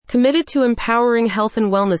Committed to empowering health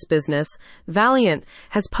and wellness business, Valleant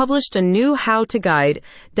has published a new how-to guide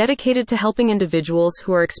dedicated to helping individuals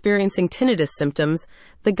who are experiencing tinnitus symptoms.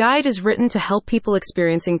 The guide is written to help people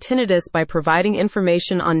experiencing tinnitus by providing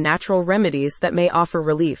information on natural remedies that may offer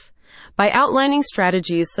relief. By outlining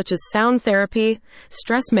strategies such as sound therapy,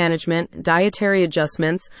 stress management, dietary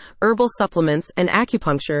adjustments, herbal supplements, and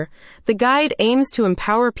acupuncture, the guide aims to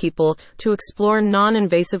empower people to explore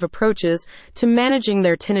non-invasive approaches to managing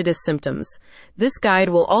their tinnitus symptoms. This guide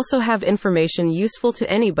will also have information useful to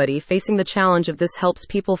anybody facing the challenge of this. Helps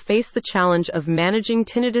people face the challenge of managing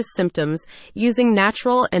tinnitus symptoms using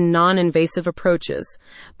natural and non-invasive approaches.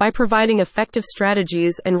 By providing effective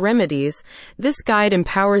strategies and remedies, this guide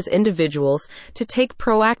empowers individuals to take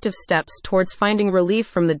proactive steps towards finding relief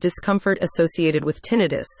from the discomfort associated with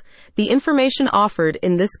tinnitus. The information offered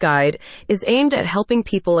in this guide is aimed at helping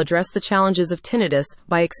people address the challenges of tinnitus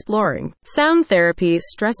by exploring sound therapy,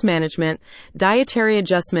 stress management, dietary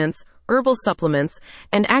adjustments, herbal supplements,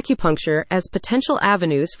 and acupuncture as potential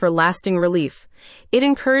avenues for lasting relief. It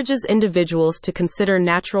encourages individuals to consider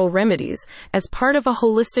natural remedies as part of a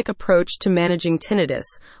holistic approach to managing tinnitus,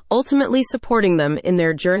 ultimately supporting them in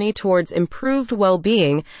their journey towards improved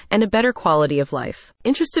well-being and a better quality of life.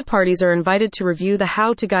 Interested parties are invited to review the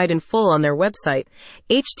how-to guide in full on their website,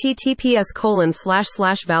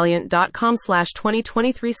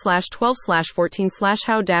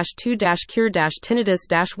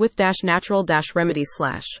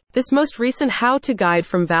 This most recent how-to guide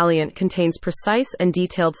from Valleant contains precise and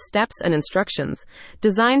detailed steps and instructions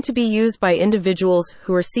designed to be used by individuals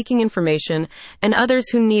who are seeking information and others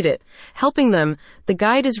who need it, helping them. The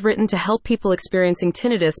guide is written to help people experiencing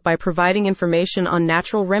tinnitus by providing information on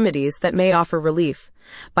natural remedies that may offer relief.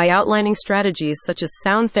 By outlining strategies such as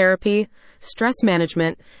sound therapy, stress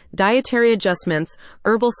management, dietary adjustments,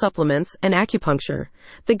 herbal supplements, and acupuncture,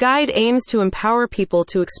 the guide aims to empower people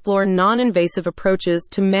to explore non-invasive approaches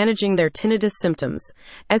to managing their tinnitus symptoms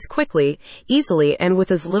as quickly, easily, and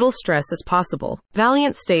with as little stress as possible.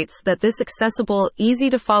 Valleant states that this accessible,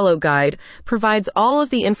 easy-to-follow guide provides all of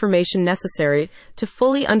the information necessary to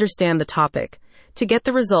fully understand the topic, to get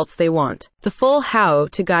the results they want. The full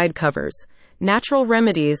how-to guide covers natural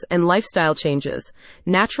remedies and lifestyle changes.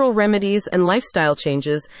 Natural remedies and lifestyle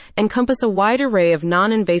changes encompass a wide array of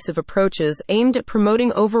non-invasive approaches aimed at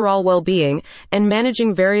promoting overall well-being and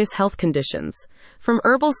managing various health conditions. From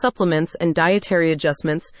herbal supplements and dietary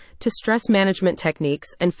adjustments to stress management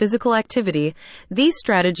techniques and physical activity, these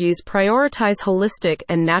strategies prioritize holistic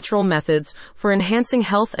and natural methods for enhancing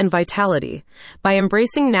health and vitality. By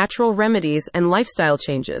embracing natural remedies and lifestyle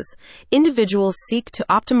changes, individuals seek to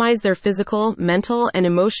optimize their physical, mental, and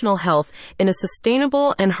emotional health in a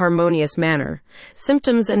sustainable and harmonious manner.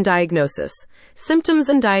 Symptoms and diagnosis. Symptoms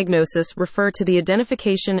and diagnosis refer to the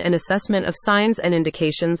identification and assessment of signs and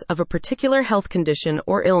indications of a particular health condition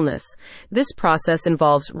or illness. This process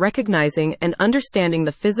involves recognizing and understanding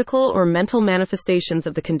the physical or mental manifestations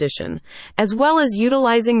of the condition, as well as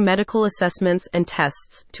utilizing medical assessments and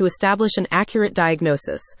tests to establish an accurate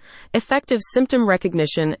diagnosis. Effective symptom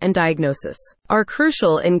recognition and diagnosis are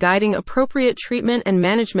crucial in guiding appropriate treatment and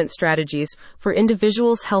management strategies for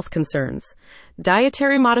individuals' health concerns.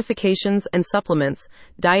 Dietary modifications and supplements.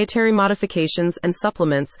 Dietary modifications and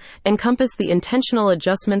supplements encompass the intentional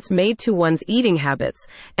adjustments made to one's eating habits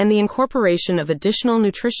and the incorporation of additional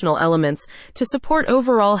nutritional elements to support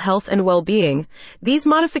overall health and well-being. These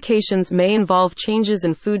modifications may involve changes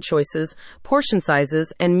in food choices, portion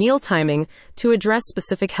sizes, and meal timing to address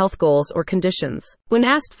specific health goals or conditions. When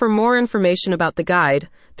asked for more information about the guide,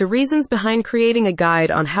 the reasons behind creating a guide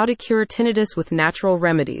on how to cure tinnitus with natural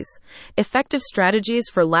remedies, effective strategies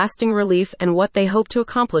for lasting relief, and what they hope to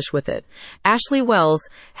accomplish with it, Ashley Wells,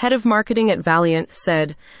 head of marketing at Valleant,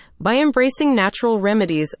 said, "By embracing natural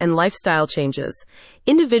remedies and lifestyle changes,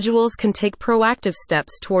 individuals can take proactive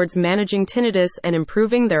steps towards managing tinnitus and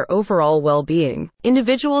improving their overall well-being."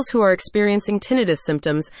 Individuals who are experiencing tinnitus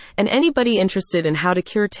symptoms and anybody interested in how to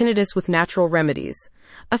cure tinnitus with natural remedies,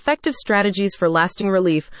 effective strategies for lasting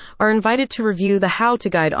relief are invited to review the how-to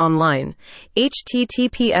guide online,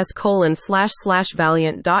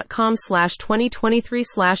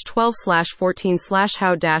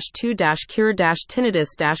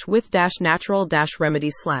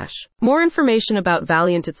 More information about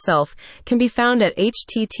Valleant itself can be found at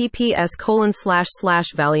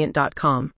https://valleant.com.